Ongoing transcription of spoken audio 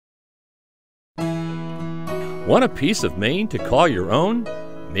Want a piece of Maine to call your own?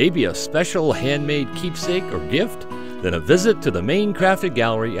 Maybe a special handmade keepsake or gift? Then a visit to the Maine Crafted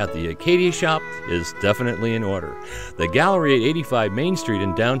Gallery at the Acadia shop is definitely in order. The gallery at 85 Main Street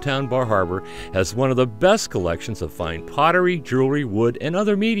in downtown Bar Harbor has one of the best collections of fine pottery, jewelry, wood, and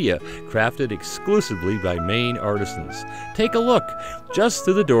other media crafted exclusively by Maine artisans. Take a look just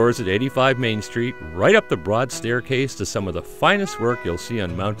through the doors at 85 Main Street, right up the broad staircase to some of the finest work you'll see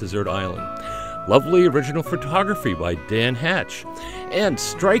on Mount Desert Island. Lovely original photography by Dan Hatch, and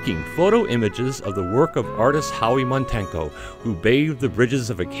striking photo images of the work of artist Howie Montenko, who bathed the bridges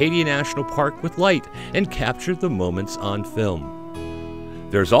of Acadia National Park with light and captured the moments on film.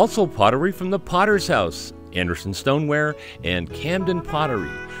 There's also pottery from the Potter's House, Anderson Stoneware, and Camden Pottery,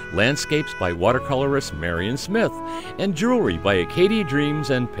 landscapes by watercolorist Marion Smith, and jewelry by Acadia Dreams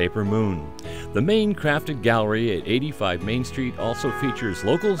and Paper Moon. The Maine Crafted Gallery at 85 Main Street also features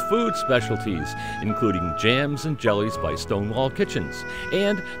local food specialties, including jams and jellies by Stonewall Kitchens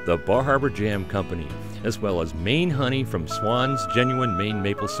and the Bar Harbor Jam Company, as well as Maine honey from Swan's Genuine Maine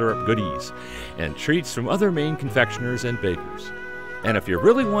Maple Syrup Goodies, and treats from other Maine confectioners and bakers. And if you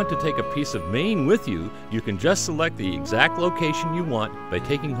really want to take a piece of Maine with you, you can just select the exact location you want by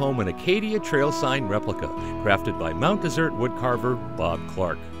taking home an Acadia trail sign replica crafted by Mount Desert woodcarver Bob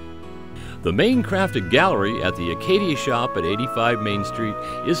Clark. The Maine Crafted Gallery at the Acadia shop at 85 Main Street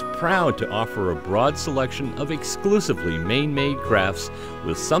is proud to offer a broad selection of exclusively Maine-made crafts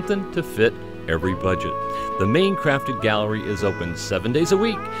with something to fit every budget. The Maine Crafted Gallery is open 7 days a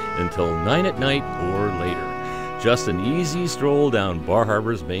week until 9 at night or later. Just an easy stroll down Bar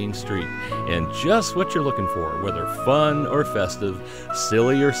Harbor's Main Street, and just what you're looking for, whether fun or festive,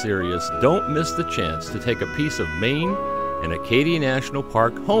 silly or serious. Don't miss the chance to take a piece of Maine and Acadia National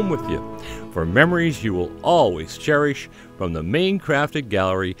Park home with you for memories you will always cherish from the Maine Crafted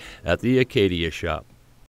Gallery at the Acadia shop.